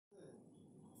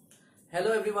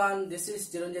Hello everyone, this is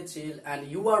Chiranjit and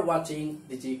you are watching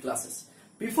Digi classes.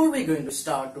 Before we going to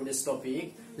start today's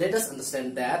topic, let us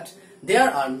understand that there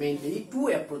are mainly two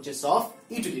approaches of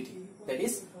utility. That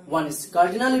is, one is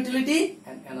cardinal utility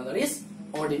and another is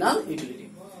ordinal utility.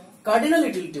 Cardinal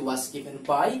utility was given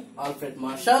by Alfred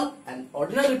Marshall and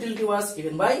ordinal utility was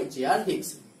given by J.R.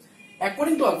 Higgs.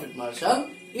 According to Alfred Marshall,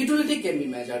 utility can be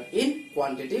measured in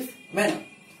quantitative manner.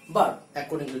 But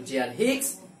according to J.R.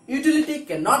 Higgs, utility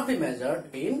cannot be measured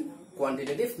in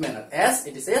quantitative manner as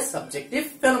it is a subjective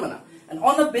phenomena. And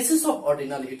on the basis of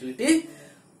ordinal utility,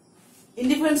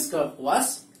 indifference curve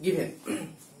was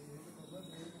given.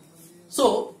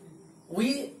 So,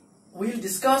 we will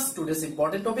discuss today's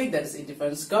important topic, that is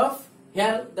indifference curve.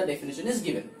 Here the definition is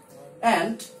given.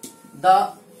 And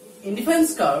the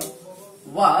indifference curve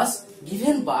was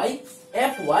given by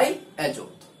F.Y. Ajot.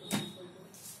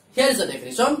 Here is the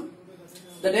definition.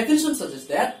 The definition suggests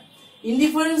that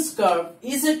indifference curve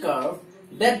is a curve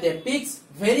that depicts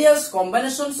various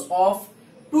combinations of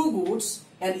two goods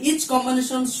and each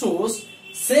combination shows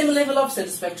same level of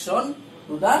satisfaction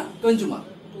to the consumer.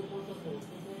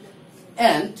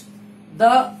 And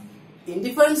the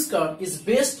indifference curve is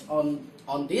based on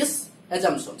these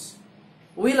assumptions.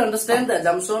 We will understand the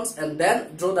assumptions and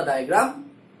then draw the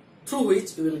diagram through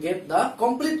which you will get the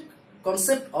complete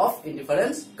concept of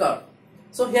indifference curve.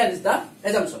 So here is the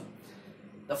assumption.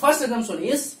 The first assumption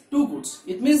is two goods.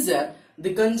 It means that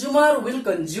the consumer will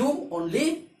consume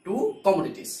only two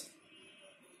commodities.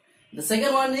 The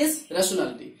second one is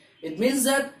rationality. It means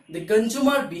that the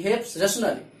consumer behaves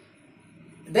rationally.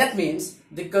 That means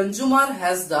the consumer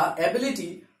has the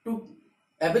ability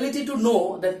to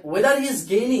know that whether he is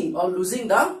gaining or losing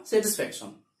the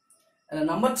satisfaction. And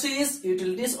number three is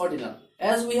utility is ordinal.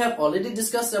 As we have already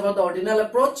discussed about the ordinal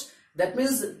approach, that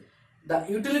means the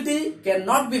utility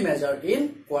cannot be measured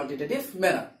in quantitative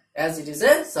manner as it is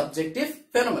a subjective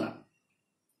phenomenon.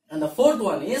 And the fourth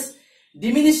one is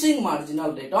diminishing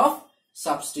marginal rate of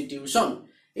substitution.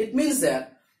 It means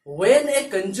that when a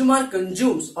consumer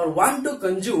consumes or want to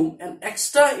consume an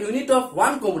extra unit of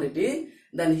one commodity,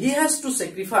 then he has to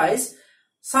sacrifice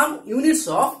some units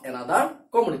of another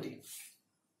commodity.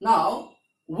 Now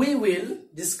we will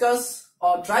discuss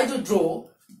or try to draw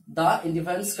the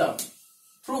indifference curve,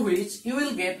 through which you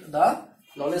will get the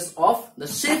knowledge of the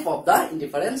shape of the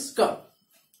indifference curve.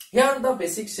 Here are the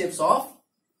basic shapes of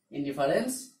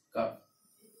indifference curve.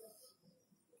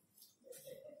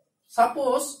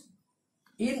 Suppose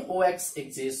in OX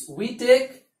axis we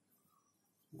take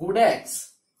good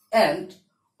X and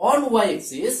on Y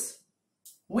axis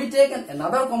we take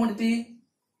another commodity,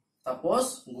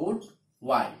 suppose good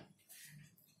Y.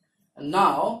 And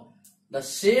now the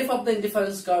shape of the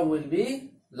indifference curve will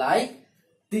be like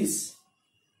this.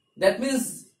 That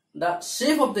means the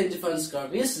shape of the indifference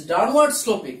curve is downward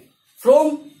sloping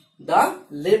from the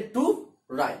left to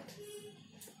right,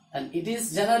 and it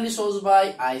is generally shown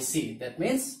by IC. That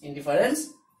means indifference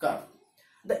curve.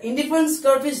 The indifference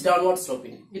curve is downward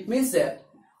sloping. It means that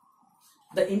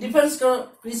the indifference curve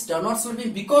is downward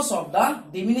sloping because of the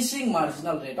diminishing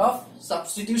marginal rate of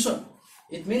substitution.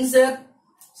 It means that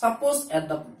suppose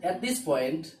at this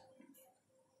point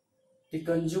the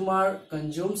consumer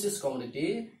consumes his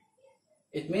commodity,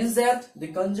 it means that the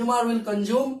consumer will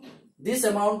consume this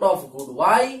amount of good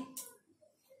Y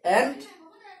and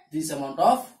this amount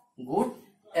of good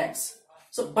X.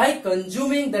 So by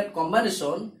consuming that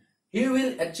combination, he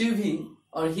is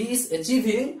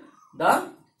achieving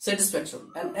the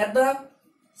satisfaction. And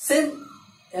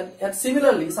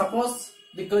similarly, suppose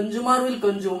the consumer will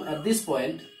consume at this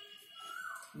point,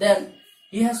 then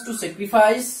he has to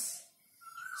sacrifice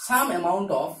some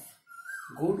amount of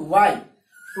good Y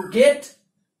to get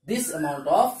this amount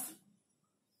of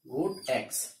good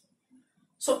X.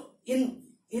 So in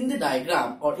the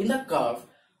diagram or in the curve,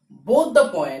 both the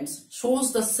points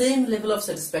shows the same level of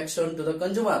satisfaction to the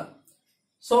consumer.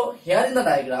 So here in the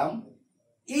diagram,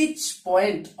 each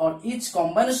point or each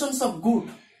combinations of good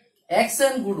X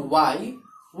and good Y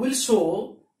will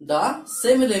show the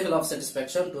same level of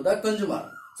satisfaction to the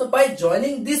consumer. So by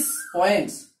joining these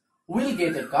points, we will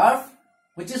get a curve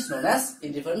which is known as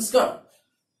indifference curve.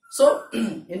 So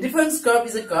indifference curve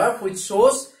is a curve which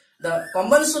shows the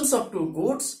combinations of two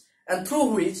goods and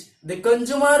through which the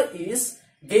consumer is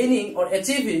gaining or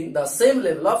achieving the same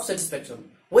level of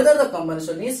satisfaction, whether the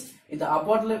combination is in the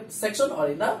upward section or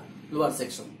in the lower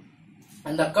section.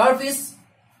 And the curve is,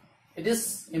 it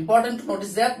is important to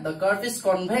notice that the curve is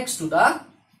convex to the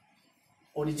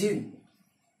origin.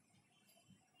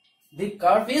 The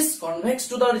curve is convex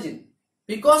to the origin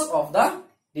because of the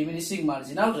diminishing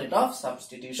marginal rate of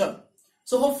substitution.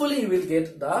 So hopefully you will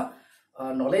get the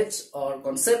knowledge or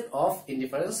concept of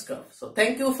indifference curve. So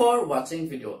thank you for watching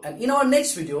video, and in our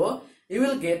next video you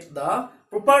will get the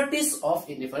properties of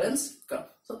indifference curve.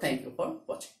 So thank you for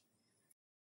watching.